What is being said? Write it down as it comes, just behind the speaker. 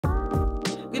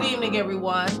Good evening,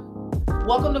 everyone.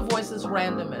 Welcome to Voices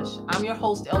Randomish. I'm your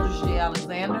host, Eldridge J.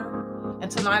 Alexander, and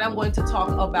tonight I'm going to talk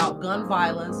about gun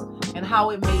violence and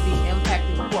how it may be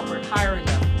impacting corporate hiring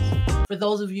efforts. For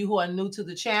those of you who are new to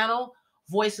the channel,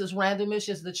 Voices Randomish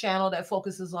is the channel that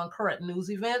focuses on current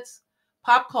news events,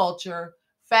 pop culture,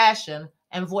 fashion,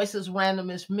 and Voices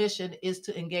Randomish mission is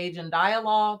to engage in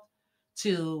dialogue,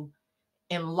 to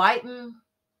enlighten,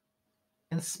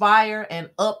 inspire, and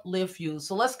uplift you.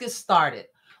 So let's get started.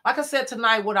 Like I said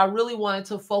tonight, what I really wanted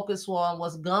to focus on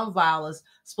was gun violence,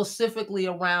 specifically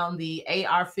around the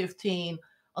AR-15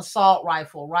 assault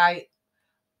rifle, right?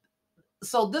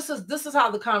 So this is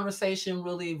how the conversation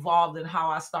really evolved and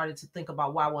how I started to think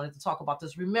about why I wanted to talk about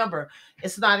this. Remember,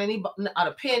 it's not an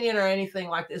opinion or anything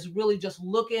like this. It's really just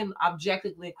looking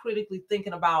objectively, critically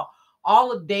thinking about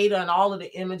all the data and all of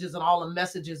the images and all the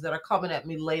messages that are coming at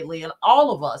me lately, and all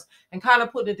of us, and kind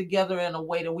of putting it together in a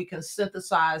way that we can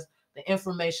synthesize the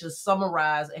information,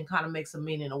 summarize, and kind of make some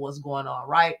meaning of what's going on,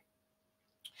 right?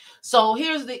 So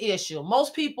here's the issue.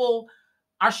 Most people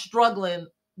are struggling,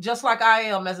 just like I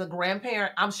am as a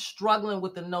grandparent. I'm struggling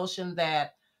with the notion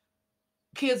that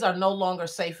kids are no longer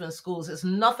safe in schools. It's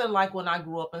nothing like when I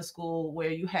grew up in school,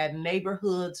 where you had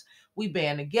neighborhoods, we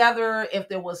band together. If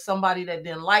there was somebody that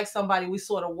didn't like somebody, we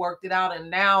sort of worked it out. And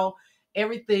now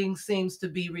everything seems to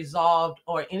be resolved,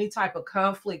 or any type of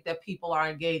conflict that people are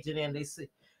engaging in, they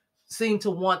seem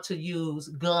to want to use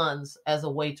guns as a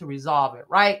way to resolve it,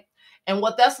 right? And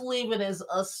what that's leaving is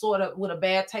us sort of with a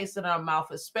bad taste in our mouth,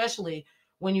 especially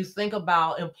when you think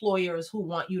about employers who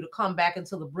want you to come back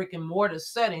into the brick and mortar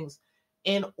settings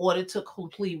in order to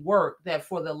complete work that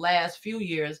for the last few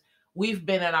years we've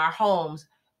been in our homes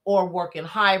or working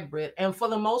hybrid. And for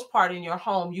the most part, in your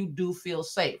home, you do feel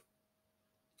safe.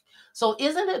 So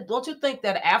don't you think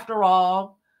that after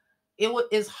all,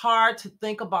 it's hard to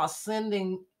think about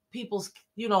sending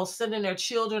sending their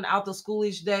children out to school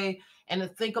each day, and to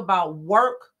think about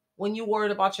work when you're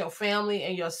worried about your family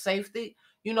and your safety.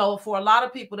 For a lot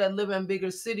of people that live in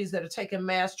bigger cities that are taking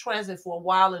mass transit for a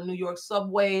while in New York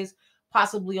subways,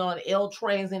 possibly on L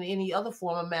trains and any other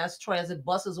form of mass transit,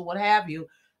 buses or what have you,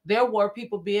 there were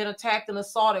people being attacked and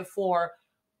assaulted for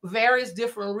various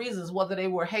different reasons, whether they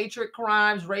were hatred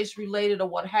crimes, race related, or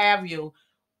what have you.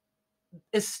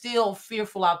 It's still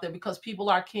fearful out there because people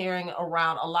are carrying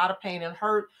around a lot of pain and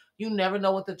hurt. You never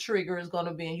know what the trigger is going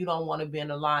to be, and you don't want to be in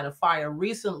the line of fire.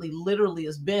 Recently, literally,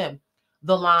 has been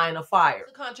the line of fire.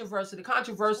 The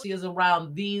controversy is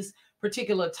around these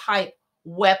particular type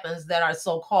weapons that are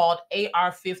so-called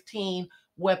AR-15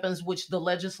 weapons, which the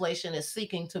legislation is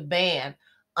seeking to ban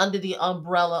under the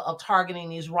umbrella of targeting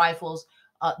these rifles,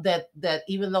 that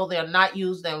even though they're not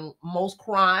used in most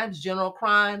crimes, general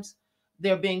crimes,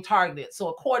 they're being targeted. So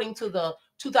according to the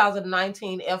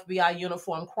 2019 FBI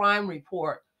Uniform Crime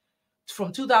Report,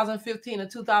 from 2015 to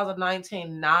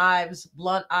 2019, knives,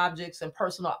 blunt objects, and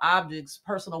personal objects,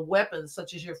 personal weapons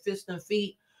such as your fist and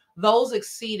feet, those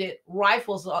exceeded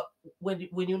rifles. When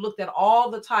you looked at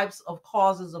all the types of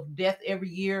causes of death every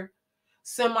year,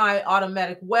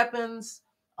 semi-automatic weapons,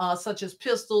 such as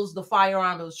pistols, the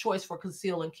firearm of choice for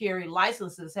conceal and carry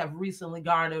licenses have recently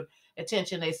garnered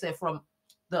attention. They said from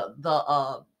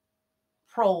the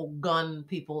pro-gun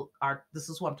people this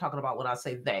is what I'm talking about when I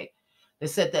say they. They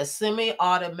said that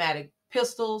semi-automatic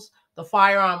pistols, the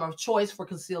firearm of choice for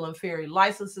conceal and carry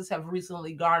licenses, have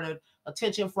recently garnered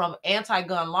attention from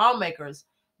anti-gun lawmakers.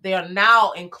 They are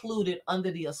now included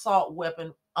under the assault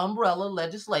weapon umbrella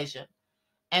legislation,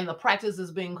 and the practice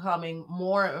is becoming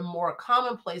more and more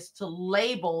commonplace to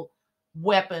label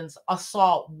weapons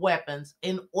assault weapons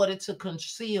in order to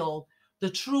conceal the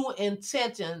true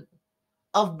intention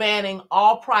of banning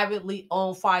all privately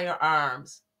owned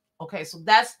firearms. Okay, so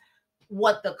that's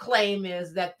what the claim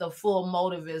is, that the full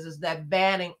motive is that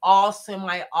banning all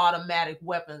semi-automatic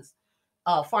weapons,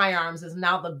 firearms, is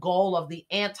now the goal of the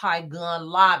anti-gun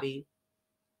lobby.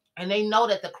 And they know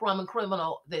that the common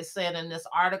criminal, they said in this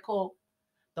article,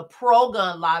 the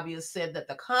pro-gun lobbyists said that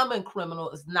the common criminal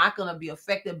is not going to be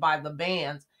affected by the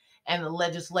bans and the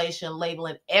legislation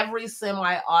labeling every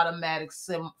semi-automatic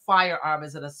firearm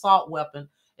as an assault weapon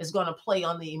is going to play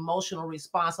on the emotional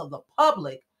response of the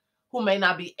public, who may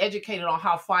not be educated on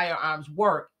how firearms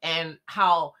work and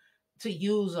how to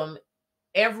use them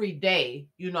every day,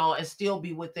 and still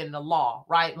be within the law,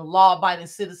 right? And law-abiding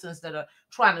citizens that are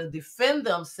trying to defend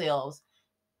themselves.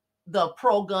 The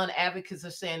pro-gun advocates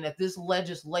are saying that this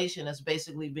legislation is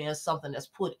basically being something that's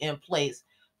put in place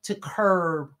to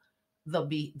curb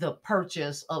the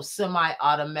purchase of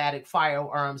semi-automatic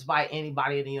firearms by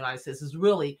anybody in the United States. Is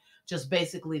really just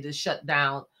basically to shut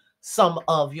down some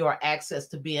of your access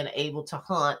to being able to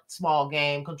hunt, small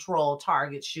game, control,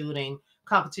 target shooting,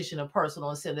 competition, and personal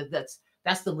incentive.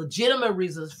 That's the legitimate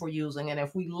reasons for using. And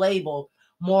if we label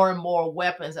more and more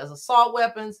weapons as assault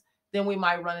weapons, then we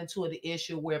might run into the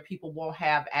issue where people won't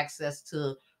have access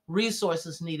to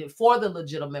resources needed for the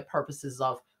legitimate purposes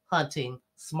of hunting,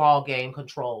 small game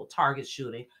control, target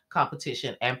shooting,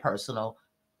 competition, and personal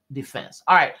defense.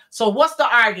 All right. So what's the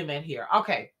argument here?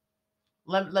 Okay.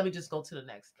 Let me just go to the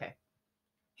next. Okay.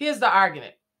 Here's the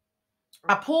argument.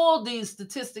 I pulled these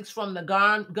statistics from the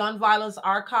gun violence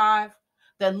archive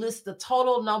that lists the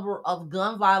total number of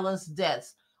gun violence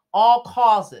deaths, all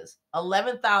causes,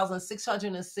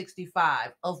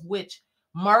 11,665, of which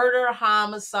murder,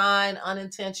 homicide,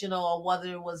 unintentional, or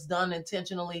whether it was done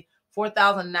intentionally,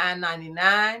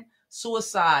 4,999.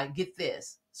 Suicide, get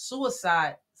this,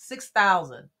 suicide,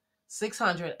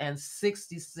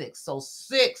 6,666. So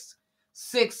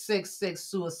 666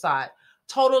 suicide.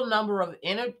 Total number of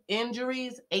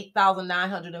injuries,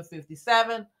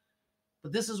 8,957.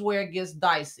 But this is where it gets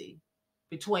dicey.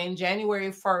 Between January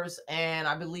 1st and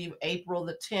I believe April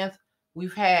the 10th,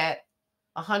 we've had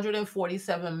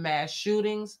 147 mass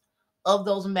shootings. Of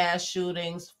those mass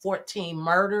shootings, 14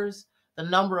 murders. The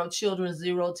number of children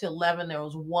 0 to 11, there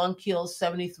was 1 killed,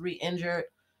 73 injured.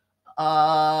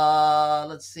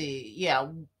 Let's see. Yeah,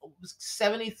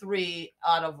 73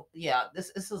 out of, yeah,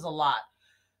 this is a lot.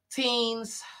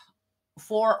 Teens,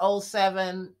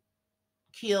 407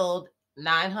 killed,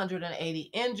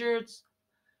 980 injured,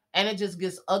 and it just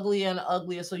gets uglier and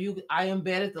uglier. So I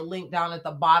embedded the link down at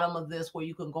the bottom of this where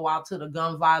you can go out to the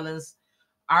gun violence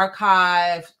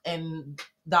archive and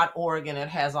 .org, and it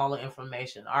has all the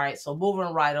information. All right, so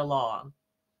moving right along.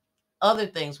 Other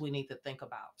things we need to think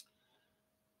about.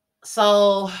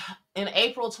 So in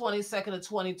April 22nd of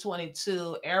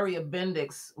 2022, Area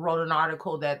Bendix wrote an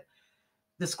article that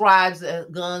describes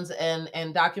guns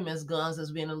and documents guns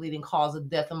as being a leading cause of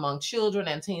death among children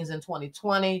and teens in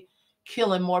 2020,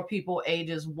 killing more people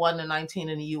ages 1 to 19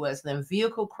 in the U.S. than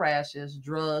vehicle crashes,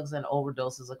 drugs, and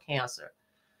overdoses of cancer.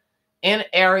 In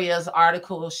Area's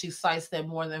article, she cites that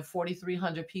more than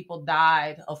 4,300 people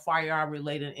died of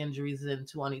firearm-related injuries in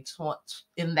 2020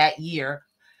 in that year,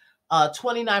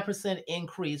 29%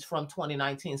 increase from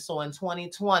 2019. So in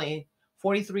 2020,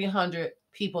 4,300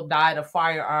 people died of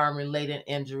firearm-related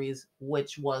injuries,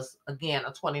 which was, again,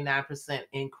 a 29%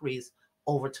 increase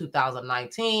over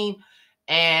 2019.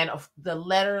 And the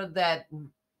letter that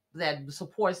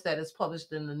supports that is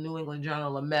published in the New England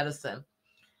Journal of Medicine,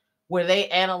 where they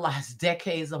analyzed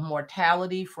decades of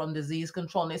mortality from disease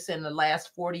control. And they said in the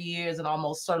last 40 years, and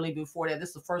almost certainly before that, this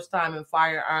is the first time in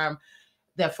firearm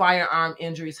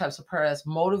injuries have surpassed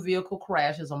motor vehicle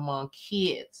crashes among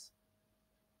kids.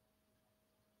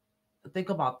 Think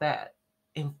about that.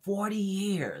 In 40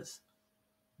 years,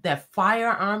 that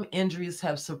firearm injuries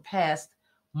have surpassed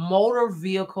motor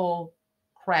vehicle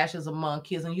crashes among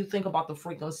kids. And you think about the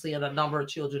frequency and the number of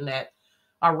children that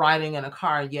are riding in a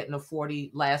car, yet in the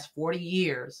last 40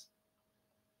 years,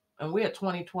 and we're at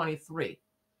 2023.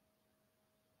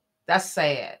 That's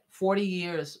sad. 40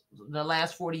 years, the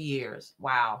last 40 years.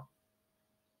 Wow.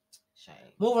 Shame.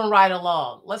 Moving right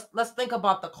along. Let's think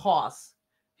about the costs.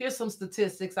 Here's some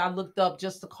statistics. I looked up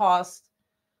just the cost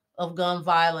of gun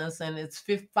violence, and it's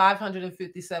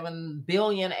 $557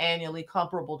 billion annually,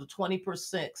 comparable to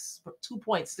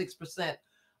 2.6%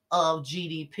 of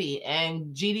GDP.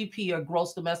 And GDP, or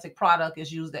gross domestic product,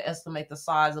 is used to estimate the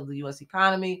size of the U.S.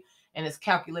 economy, and it's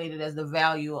calculated as the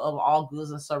value of all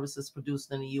goods and services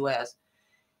produced in the U.S.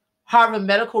 Harvard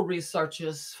medical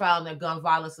researchers found that gun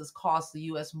violence has cost the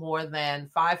U.S. more than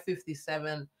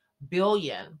 $557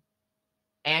 billion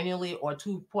annually, or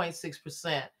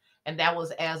 2.6%. And that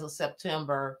was as of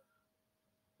September,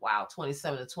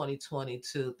 27 to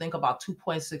 2022. Think about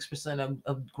 2.6%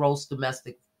 of gross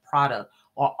domestic product,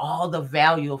 or all the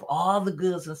value of all the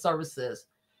goods and services,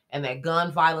 and that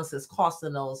gun violence is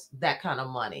costing those that kind of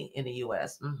money in the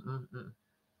U.S.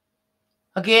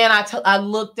 Again, I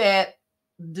looked at,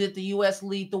 did the U.S.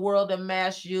 lead the world in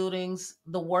mass shootings?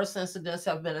 The worst incidents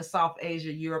have been in South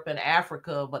Asia, Europe, and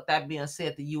Africa. But that being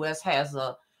said, the U.S. has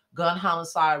a gun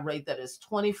homicide rate that is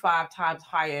 25 times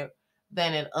higher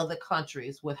than in other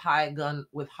countries with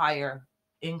higher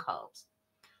incomes.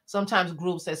 Sometimes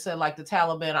groups that say like the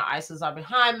Taliban or ISIS are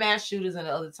behind mass shootings, and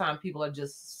the other time people are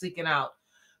just seeking out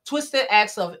twisted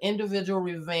acts of individual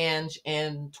revenge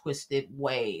in twisted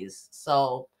ways.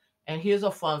 So, and here's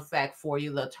a fun fact for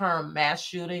you. The term mass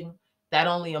shooting, that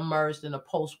only emerged in the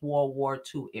post-World War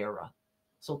II era.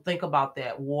 So think about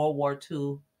that, World War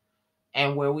II,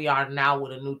 and where we are now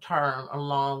with a new term,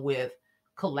 along with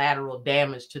collateral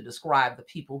damage to describe the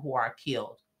people who are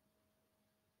killed.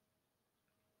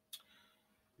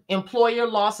 Employer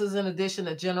losses, in addition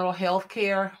to general health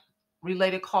care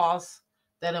related costs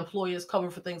that employers cover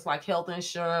for things like health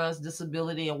insurance,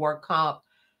 disability, and work comp.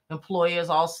 Employers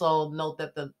also note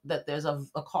that there's a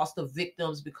cost of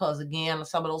victims because, again,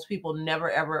 some of those people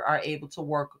never ever are able to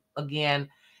work again.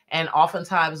 And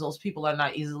oftentimes those people are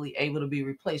not easily able to be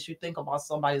replaced. You think about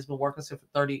somebody who's been working for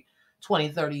 30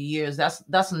 years.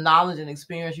 That's knowledge and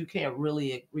experience you can't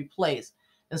really replace.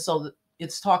 And so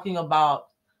it's talking about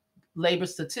labor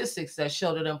statistics that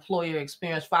show that employer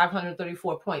experienced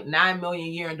 534.9 million a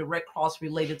year in direct costs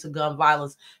related to gun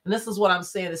violence. And this is what I'm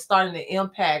saying, it's starting to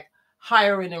impact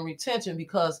hiring and retention,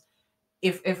 because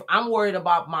if I'm worried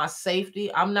about my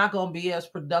safety, I'm not going to be as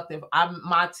productive.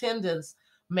 My attendance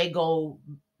may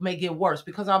get worse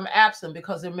because I'm absent,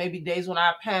 because there may be days when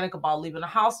I panic about leaving the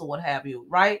house or what have you,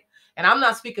 right? And I'm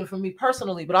not speaking for me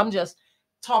personally, but I'm just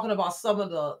talking about some of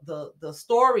the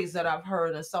stories that I've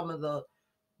heard and some of the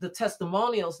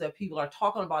testimonials that people are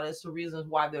talking about as the reasons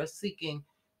why they're seeking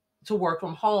to work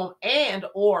from home and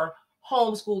or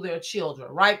homeschool their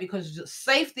children, right? Because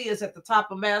safety is at the top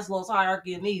of Maslow's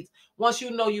hierarchy of needs. Once you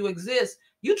know you exist,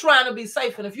 you're trying to be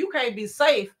safe. And if you can't be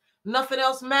safe, nothing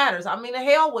else matters. I mean, the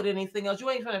hell with anything else. You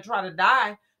ain't gonna try to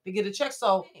die to get a check.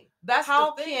 So that's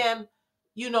how can,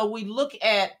 we look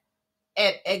at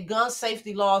gun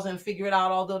safety laws and figure it out,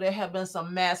 although there have been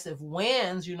some massive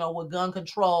wins, with gun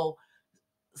control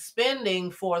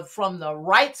spending from the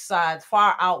right side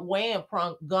far outweighing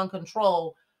gun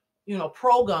control,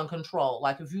 pro gun control.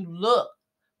 Like if you look,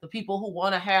 the people who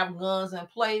want to have guns in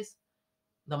place,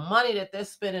 the money that they're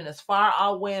spending is far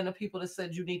outweighing the people that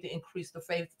said you need to increase the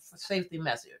safety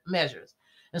measures.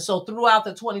 And so throughout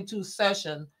the 22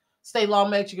 session, state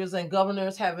lawmakers and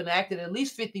governors have enacted at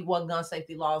least 51 gun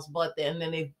safety laws, but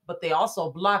they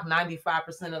also blocked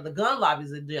 95% of the gun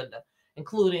lobby's agenda,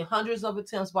 including hundreds of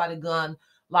attempts by the gun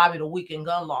lobby to weaken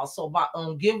gun laws. So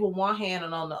give with one hand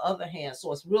and on the other hand.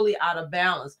 So it's really out of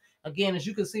balance. Again, as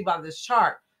you can see by this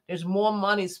chart, there's more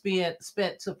money spent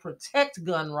to protect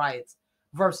gun rights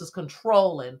versus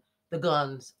controlling the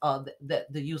guns, the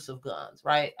use of guns,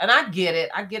 right? And I get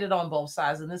it on both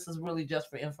sides, and this is really just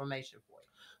for information for you.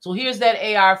 So here's that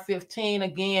AR-15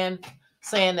 again,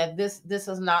 saying that this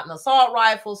is not an assault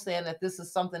rifle, saying that this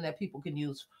is something that people can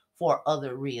use for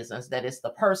other reasons, that it's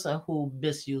the person who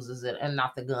misuses it and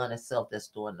not the gun itself that's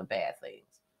doing the bad things.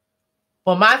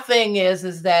 But my thing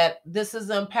is that this is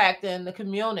impacting the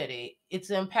community. It's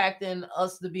impacting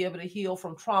us to be able to heal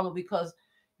from trauma, because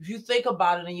if you think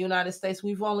about it, in the United States,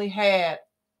 we've had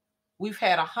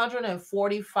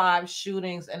 145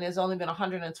 shootings, and there's only been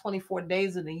 124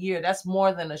 days in the year. That's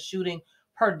more than a shooting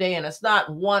per day. And it's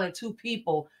not one or two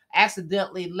people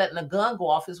accidentally letting a gun go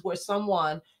off. It's where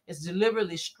someone is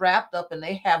deliberately strapped up and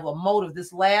they have a motive.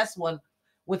 This last one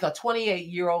with a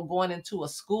 28-year-old going into a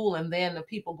school, and then the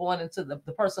people going into the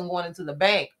person going into the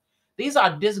bank. These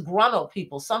are disgruntled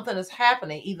people. Something is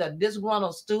happening. Either a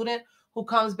disgruntled student who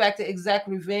comes back to exact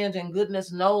revenge, and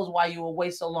goodness knows why you will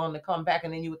wait so long to come back,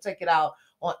 and then you would take it out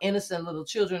on innocent little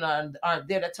children aren't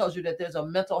there. That tells you that there's a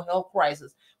mental health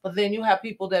crisis. But then you have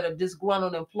people that are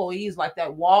disgruntled employees, like that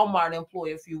Walmart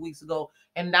employee a few weeks ago,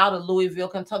 and now the Louisville,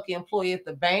 Kentucky employee at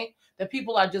the bank, that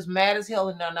people are just mad as hell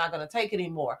and they're not going to take it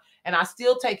anymore. And I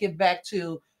still take it back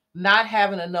to not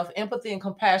having enough empathy and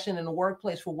compassion in the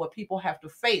workplace for what people have to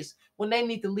face when they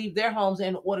need to leave their homes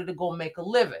in order to go make a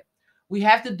living. We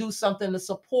have to do something to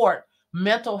support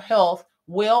mental health,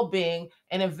 well-being,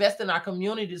 and invest in our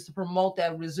communities to promote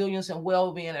that resilience and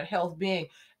well-being and health being.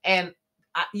 And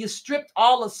you stripped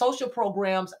all the social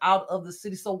programs out of the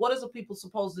city. So what is the people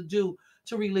supposed to do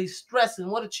to release stress?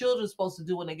 And what are children supposed to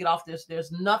do when they get off this?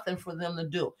 There's nothing for them to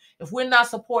do. If we're not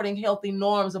supporting healthy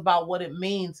norms about what it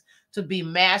means to be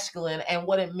masculine and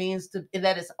what it means that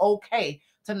it's okay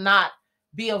to not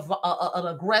be an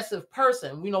aggressive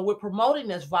person. We're promoting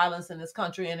this violence in this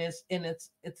country, and it's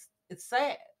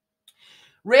sad.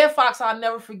 Red Fox, I'll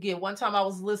never forget. One time I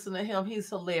was listening to him. He's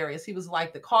hilarious. He was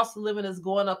like, the cost of living is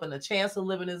going up and the chance of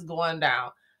living is going down.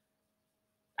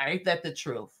 Ain't that the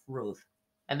truth, Ruth?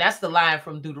 And that's the line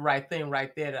from Do the Right Thing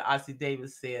right there that Ossie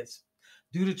Davis says,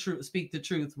 do the truth, speak the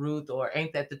truth, Ruth, or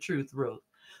ain't that the truth, Ruth?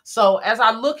 So as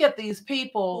I look at these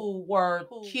people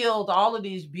who killed, all of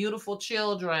these beautiful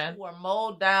children who were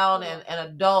mowed down, and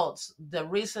adults that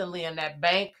recently in that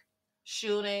bank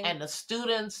shooting, and the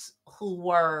students who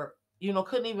were,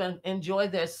 couldn't even enjoy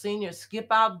their senior skip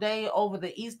out day over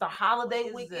the Easter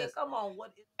holiday weekend. Come on,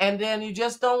 and then you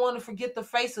just don't want to forget the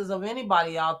faces of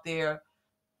anybody out there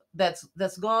that's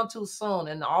gone too soon.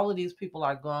 And all of these people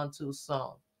are gone too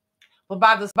soon. But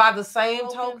by the same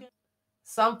token,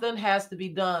 something has to be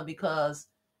done, because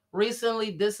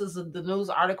recently, this is the news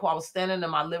article. I was standing in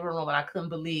my living room and I couldn't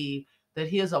believe that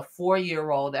here's a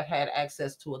 4-year-old that had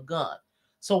access to a gun.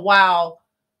 So while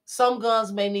some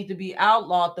guns may need to be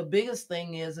outlawed, the biggest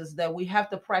thing is that we have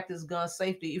to practice gun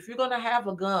safety. If you're going to have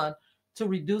a gun to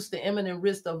reduce the imminent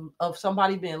risk of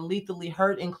somebody being lethally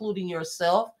hurt, including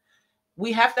yourself,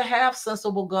 we have to have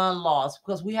sensible gun laws,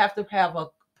 because we have to have a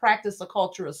practice a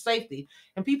culture of safety,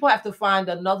 and people have to find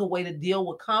another way to deal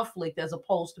with conflict as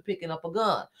opposed to picking up a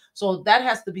gun. So that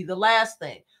has to be the last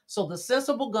thing. So the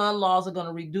sensible gun laws are going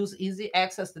to reduce easy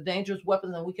access to dangerous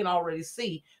weapons, and we can already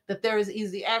see that there is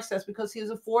easy access, because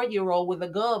here's a 4-year-old with a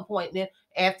gun pointing it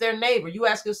at their neighbor. You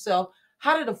ask yourself,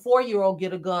 how did a 4-year-old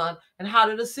get a gun, and how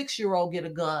did a 6-year-old get a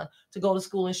gun to go to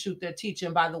school and shoot their teacher?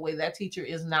 And by the way, that teacher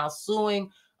is now suing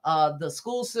the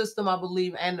school system, I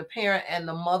believe, and the parent, and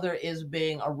the mother is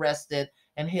being arrested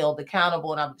and held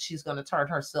accountable. And she's going to turn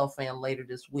herself in later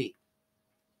this week.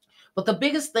 But the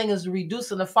biggest thing is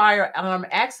reducing the firearm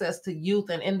access to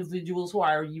youth and individuals who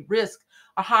are at risk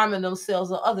of harming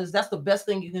themselves or others. That's the best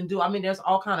thing you can do. I mean, there's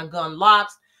all kind of gun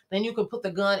locks. Then you can put the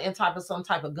gun in some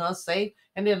type of gun safe,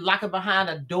 and then lock it behind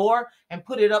a door and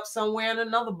put it up somewhere in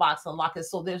another box and lock it.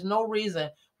 So there's no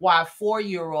reason why a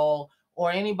 4-year-old or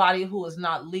anybody who is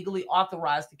not legally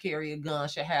authorized to carry a gun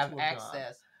should have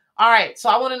access. All right, so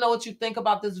I want to know what you think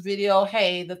about this video.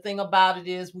 Hey, the thing about it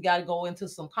is we got to go into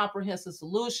some comprehensive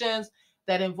solutions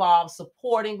that involve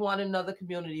supporting one another,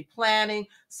 community planning,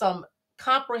 some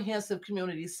comprehensive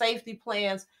community safety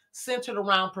plans centered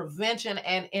around prevention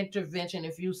and intervention.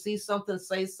 If you see something,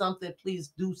 say something,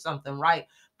 please do something, right?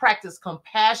 Practice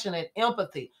compassionate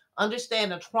empathy.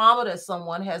 Understand the trauma that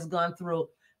someone has gone through,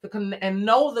 and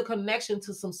know the connection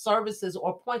to some services,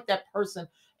 or point that person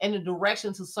in the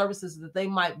direction to services that they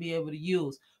might be able to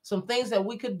use. Some things that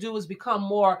we could do is become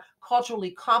more culturally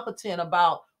competent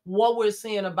about what we're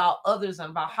seeing about others,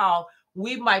 and about how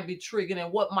we might be triggered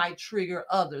and what might trigger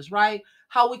others, right?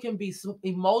 How we can be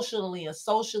emotionally and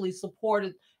socially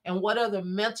supported, and what other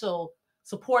mental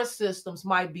support systems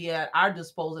might be at our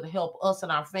disposal to help us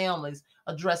and our families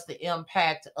address the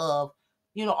impact of,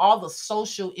 all the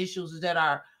social issues that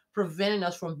are preventing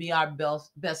us from being our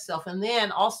best self. And then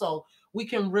also we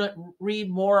can read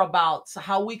more about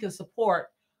how we can support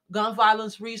gun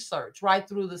violence research, right,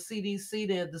 through the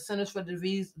CDC, the Centers for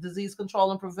Disease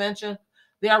Control and Prevention.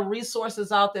 There are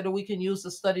resources out there that we can use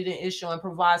to study the issue and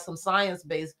provide some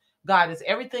science-based guidance.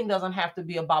 Everything doesn't have to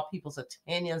be about people's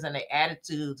opinions and their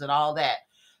attitudes and all that.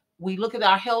 We look at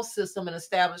our health system, and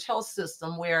established health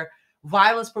system, where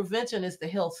violence prevention is the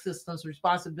health system's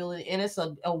responsibility, and it's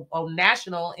a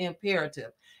national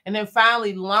imperative. And then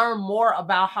finally, learn more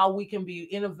about how we can be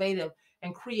innovative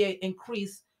and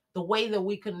increase the way that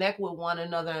we connect with one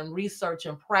another, and research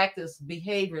and practice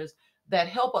behaviors that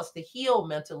help us to heal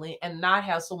mentally and not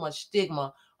have so much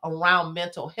stigma around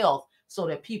mental health, so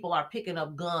that people are picking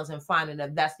up guns and finding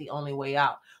that that's the only way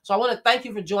out. So I want to thank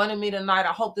you for joining me tonight.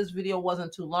 I hope this video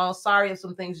wasn't too long. Sorry if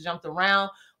some things jumped around,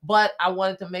 but I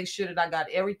wanted to make sure that I got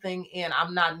everything in.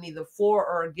 I'm not neither for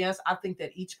or against. I think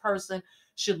that each person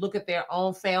should look at their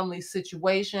own family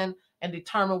situation and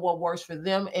determine what works for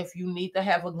them. If you need to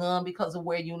have a gun because of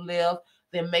where you live,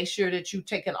 then make sure that you're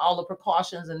taking all the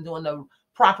precautions and doing the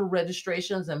proper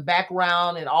registrations and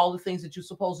background and all the things that you're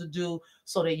supposed to do,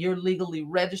 so that you're legally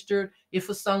registered. If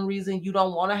for some reason you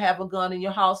don't want to have a gun in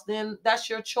your house, then that's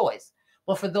your choice.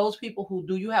 But for those people who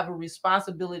do, you have a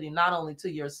responsibility not only to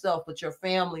yourself, but your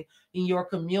family and your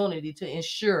community, to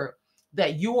ensure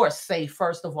that you are safe,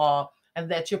 first of all, and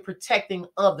that you're protecting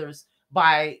others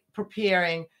by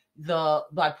putting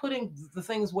the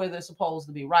things where they're supposed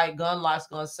to be, right? Gun laws,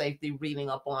 gun safety, reading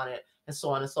up on it, and so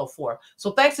on and so forth.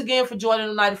 So thanks again for joining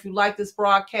tonight. If you like this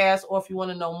broadcast, or if you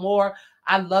want to know more,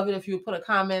 I'd love it if you put a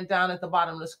comment down at the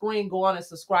bottom of the screen. Go on and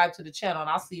subscribe to the channel, and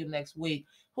I'll see you next week.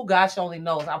 Who gosh only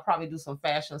knows, I'll probably do some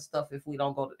fashion stuff if we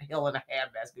don't go to the hell in a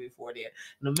handbasket before then.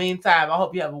 In the meantime, I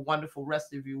hope you have a wonderful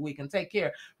rest of your week, and take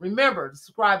care. Remember to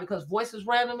subscribe, because Voices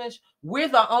Randomish, we're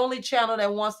the only channel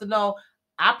that wants to know.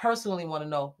 I personally want to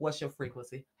know, what's your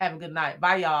frequency. Have a good night.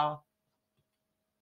 Bye, y'all.